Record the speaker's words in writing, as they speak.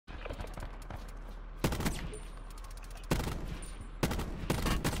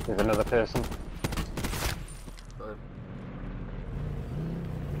There's another person.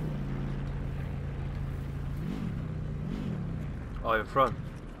 Oh, in front.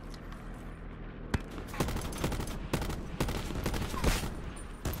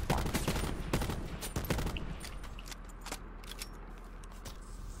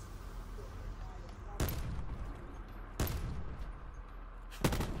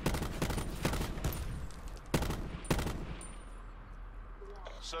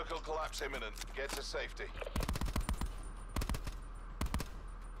 Circle collapse imminent. Get to safety.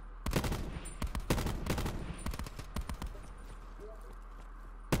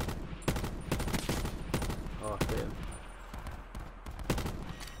 Oh, I hit him.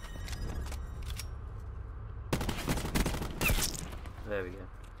 There we go.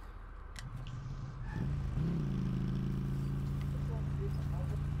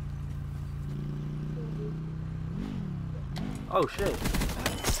 Oh shit.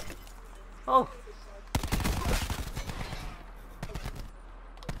 Oh.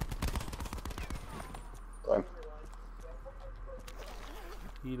 Got him.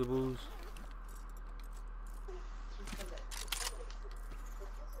 Healables.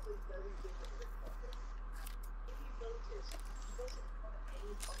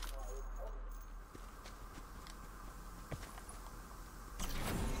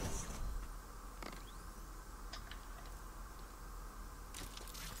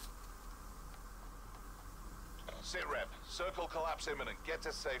 Sit rep. Circle collapse imminent. Get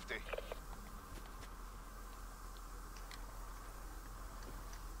to safety.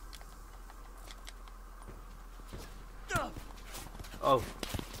 Oh.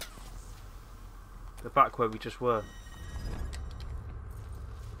 They're back where we just were.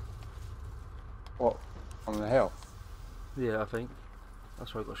 What? On the hill? Yeah, I think.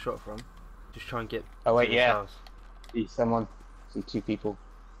 That's where I got shot from. Just try and get Oh wait, to this yeah. house. See someone. See two people.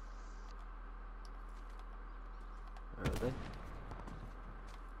 Where are they?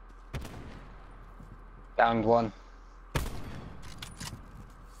 Downed one.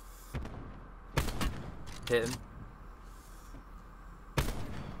 Hit him.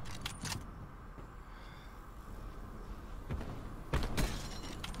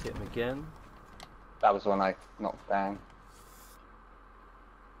 Hit him again. That was one I knocked down.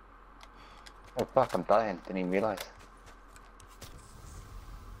 Oh fuck, I'm dying. Didn't even realise.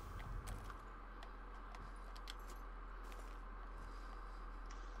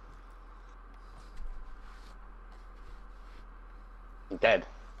 You're dead.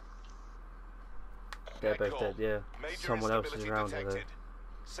 They're both dead, yeah. Major Someone else is instability around there though. detected.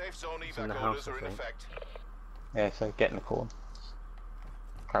 Safe zone It's in the evac house, orders I are in think. effect. Yeah, so get in the corner.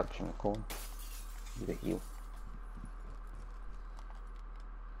 Crouch in the corner. You get heal.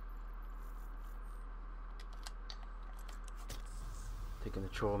 Taking the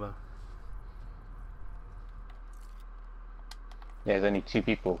trauma. Yeah, there's only two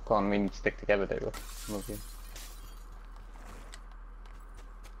people. Come on, we need to stick together though. Some of you.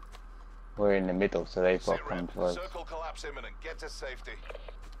 We're in the middle, so they've got to Sit come rep. to us. Circle collapse imminent. Get to safety.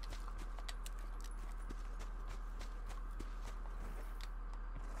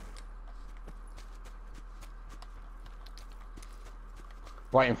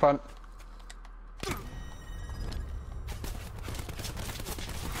 Right in front.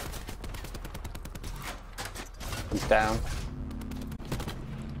 He's down.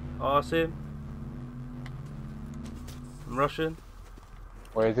 Oh, I see him. I'm rushing.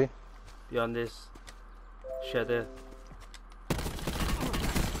 Where is he? Behind this shed there.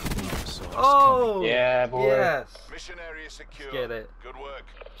 Oh! Yeah, boy. Yes! Mission area secure. Get it. Good work.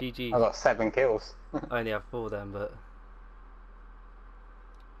 GG. I got 7 kills. I only have 4 then, but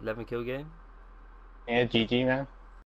 11 kill game. Yeah, GG man.